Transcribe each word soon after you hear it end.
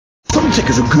Some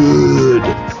Tekkers are good.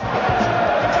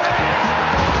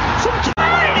 Some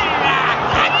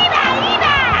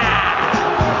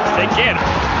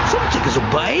Tekkers are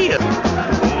bad.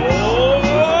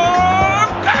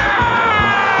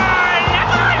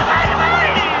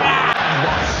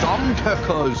 Some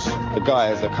Tekkers. The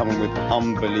guys are coming with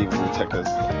unbelievable Tekkers.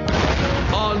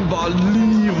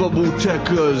 Unbelievable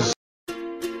Tekkers.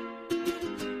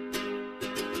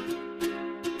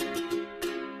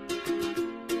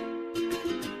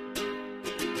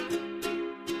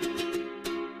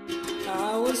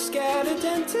 I was scared of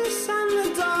dentists and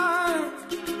the dark.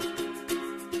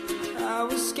 I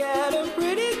was scared of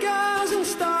pretty girls and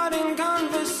starting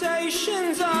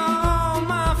conversations. All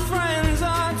my friends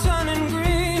are turning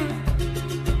green.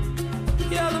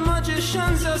 Yeah, the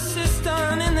magician's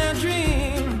assistant in their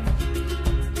dream.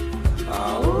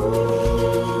 Oh.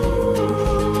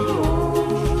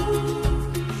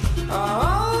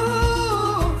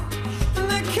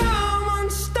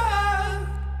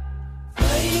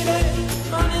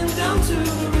 To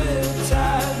the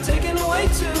riptide, taken away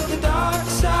to the dark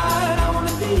side. I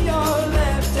wanna be your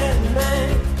left-hand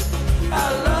man. I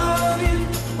love you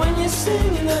when you're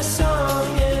singing that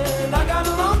song, and I got a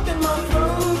lump in my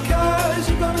throat 'cause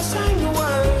you're gonna sing the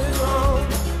words wrong.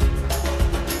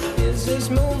 Is this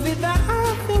movie that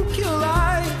I think you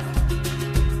like?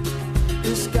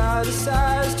 This guy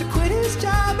decides to quit his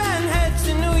job and head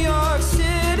to New York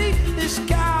City. This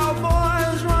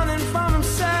cowboy's running from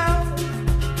himself.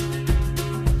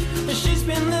 She's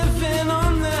been living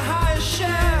on the highest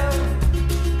shelf.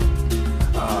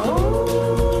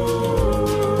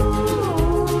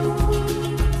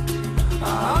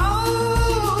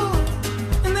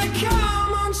 And they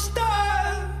come on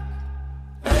star.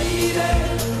 Lady,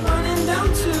 running down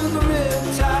to the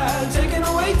riptide, taken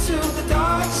away to the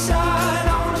dark side.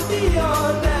 I wanna be your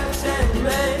left-hand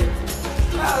man.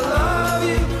 I love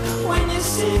you when you're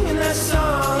singing that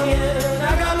song, and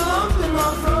I got a lump in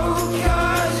my throat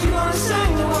 'cause you're gonna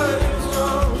sing the words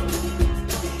wrong.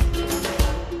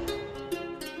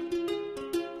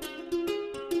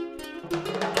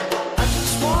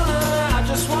 I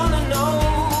just wanna know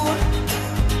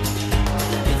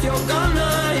if you're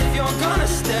gonna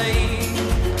stay.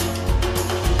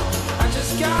 I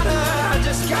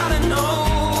just gotta know.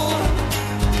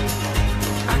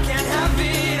 I can't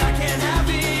have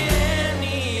it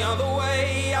any other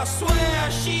way. I swear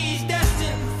she's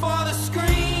destined for the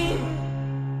screen.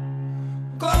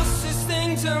 Closest thing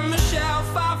to machine.